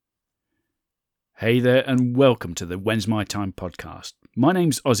Hey there and welcome to the When's My Time podcast. My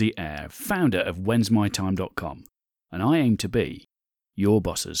name's Ozzy Eyre, founder of whensmytime.com, and I aim to be your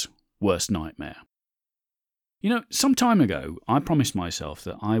boss's worst nightmare. You know, some time ago I promised myself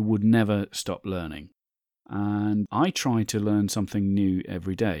that I would never stop learning, and I try to learn something new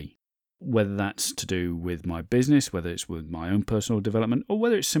every day, whether that's to do with my business, whether it's with my own personal development, or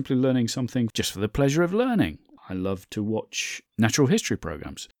whether it's simply learning something just for the pleasure of learning. I love to watch natural history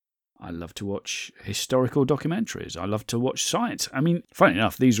programs. I love to watch historical documentaries. I love to watch science. I mean, funny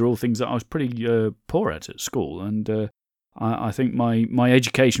enough, these are all things that I was pretty poor at school, and I think my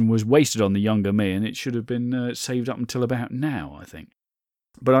education was wasted on the younger me, and it should have been saved up until about now, I think.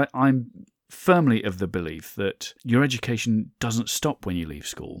 But I'm firmly of the belief that your education doesn't stop when you leave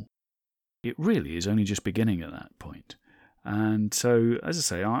school. It really is only just beginning at that point. And so, as I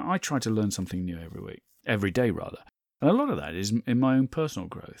say, I try to learn something new every day. And a lot of that is in my own personal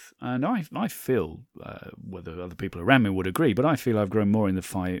growth. And I feel, whether other people around me would agree, but I feel I've grown more in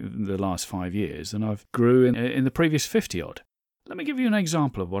the last 5 years than I've grew in the previous 50-odd. Let me give you an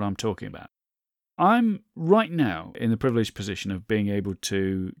example of what I'm talking about. I'm right now in the privileged position of being able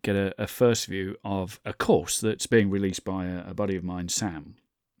to get a first view of a course that's being released by a buddy of mine, Sam,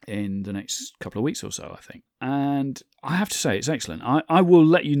 in the next couple of weeks or so, I think. And I have to say it's excellent. I will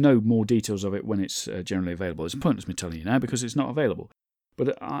let you know more details of it when it's generally available. It's pointless me telling you now because it's not available.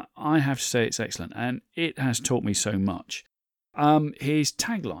 But I have to say it's excellent, and it has taught me so much. His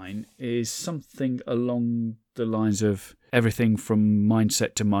tagline is something along the lines of everything from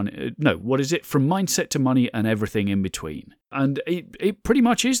mindset to money. No, what is it? From mindset to money and everything in between. And it pretty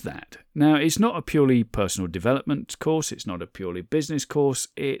much is that. Now, it's not a purely personal development course. It's not a purely business course.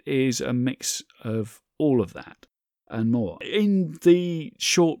 It is a mix of all of that and more. In the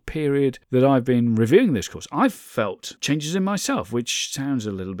short period that I've been reviewing this course, I've felt changes in myself, which sounds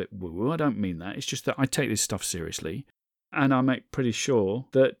a little bit woo-woo. I don't mean that. It's just that I take this stuff seriously, and I make pretty sure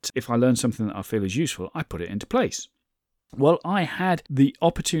that if I learn something that I feel is useful, I put it into place. Well, I had the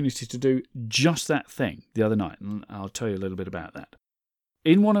opportunity to do just that thing the other night, and I'll tell you a little bit about that.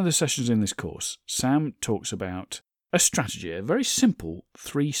 In one of the sessions in this course, Sam talks about a strategy, a very simple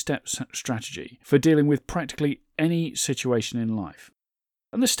 3-step strategy for dealing with practically any situation in life.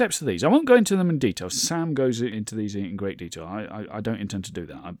 And the steps are these. I won't go into them in detail. Sam goes into these in great detail. I don't intend to do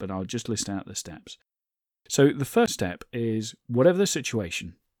that, but I'll just list out the steps. So the first step is, whatever the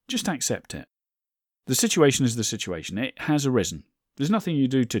situation, just accept it. The situation is the situation. It has arisen. There's nothing you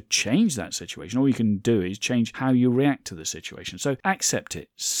do to change that situation. All you can do is change how you react to the situation. So accept it.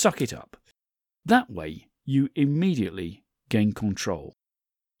 Suck it up. That way, you immediately gain control.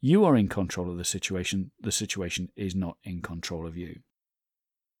 You are in control of the situation. The situation is not in control of you.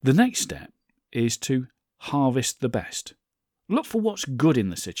 The next step is to harvest the best. Look for what's good in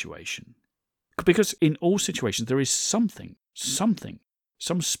the situation. Because in all situations, there is something,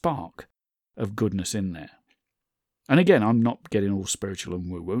 some spark of goodness in there. And again, I'm not getting all spiritual and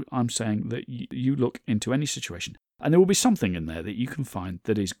woo-woo. I'm saying that you look into any situation, and there will be something in there that you can find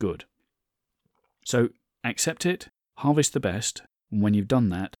that is good. So accept it, harvest the best, and when you've done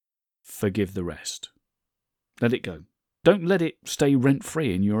that, forgive the rest. Let it go. Don't let it stay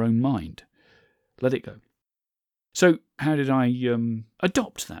rent-free in your own mind. Let it go. So how did I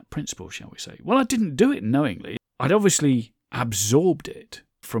adopt that principle, shall we say? Well, I didn't do it knowingly. I'd obviously absorbed it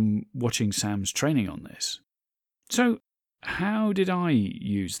from watching Sam's training on this. So how did I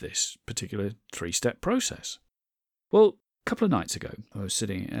use this particular 3-step process? Well, a couple of nights ago, I was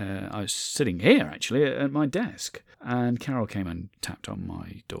sitting here, actually, at my desk, and Carol came and tapped on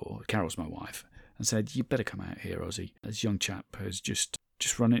my door. Carol's my wife, and said, "You better come out here, Ozzy. This young chap has just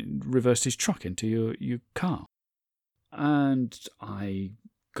reversed his truck into your car." And I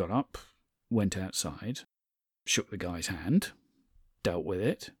got up, went outside, shook the guy's hand, dealt with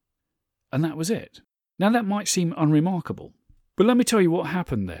it, and that was it. Now, that might seem unremarkable, but let me tell you what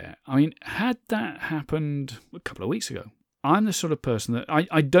happened there. I mean, had that happened a couple of weeks ago, I'm the sort of person that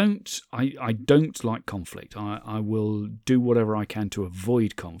I don't like conflict. I will do whatever I can to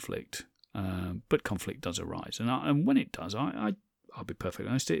avoid conflict, but conflict does arise, and when it does, I'll be perfectly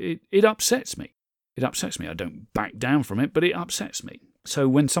honest, it upsets me. It upsets me. I don't back down from it, but it upsets me. So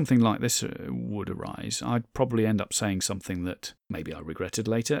when something like this would arise, I'd probably end up saying something that maybe I regretted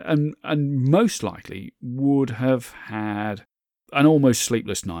later, and most likely would have had an almost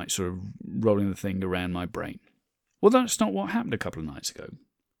sleepless night sort of rolling the thing around my brain. Well, that's not what happened a couple of nights ago.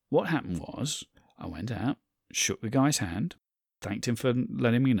 What happened was, I went out, shook the guy's hand, thanked him for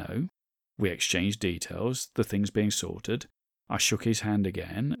letting me know. We exchanged details, the thing's being sorted. I shook his hand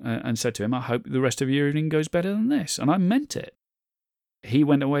again and said to him, "I hope the rest of your evening goes better than this." And I meant it. He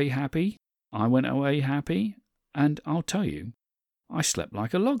went away happy. I went away happy, and I'll tell you, I slept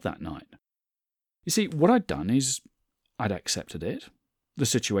like a log that night. You see, what I'd done is I'd accepted it. The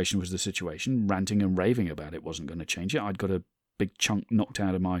situation was the situation. Ranting and raving about it wasn't going to change it. I'd got a big chunk knocked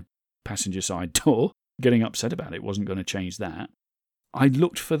out of my passenger side door. Getting upset about it wasn't going to change that. I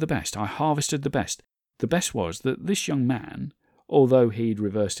looked for the best. I harvested the best. The best was that this young man, although he'd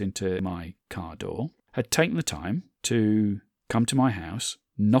reversed into my car door, had taken the time to come to my house,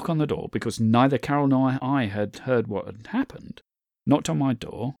 knock on the door, because neither Carol nor I had heard what had happened, knocked on my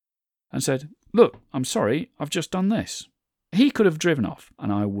door and said, "Look, I'm sorry, I've just done this." He could have driven off,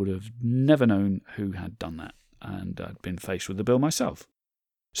 and I would have never known who had done that, and I'd been faced with the bill myself.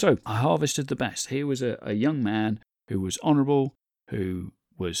 So I harvested the best. Here was a young man who was honourable, who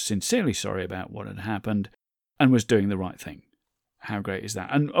was sincerely sorry about what had happened, and was doing the right thing. How great is that?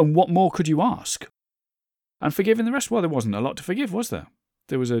 And what more could you ask? And forgiving the rest? Well, there wasn't a lot to forgive, was there?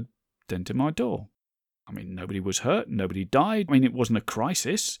 There was a dent in my door. I mean, nobody was hurt, nobody died. I mean, it wasn't a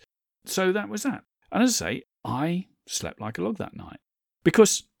crisis. So that was that. And as I say, I slept like a log that night.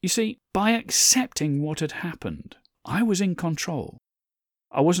 Because, you see, by accepting what had happened, I was in control.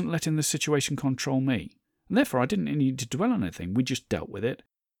 I wasn't letting the situation control me. And therefore, I didn't need to dwell on anything. We just dealt with it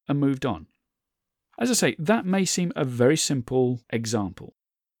and moved on. As I say, that may seem a very simple example,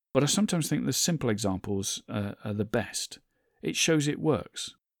 but I sometimes think the simple examples are the best. It shows it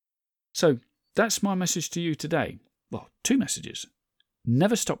works. So that's my message to you today. Well, 2 messages.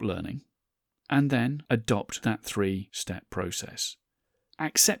 Never stop learning, and then adopt that 3-step process.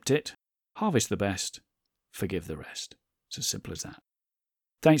 Accept it, harvest the best, forgive the rest. It's as simple as that.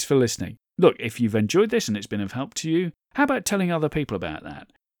 Thanks for listening. Look, if you've enjoyed this and it's been of help to you, how about telling other people about that?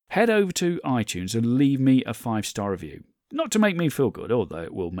 Head over to iTunes and leave me a 5-star review. Not to make me feel good, although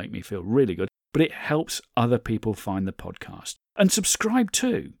it will make me feel really good, but it helps other people find the podcast. And subscribe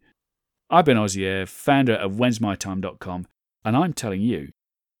too. I've been Ozzy Air, founder of WMT005.com, and I'm telling you,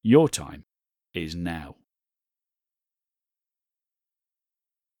 your time is now.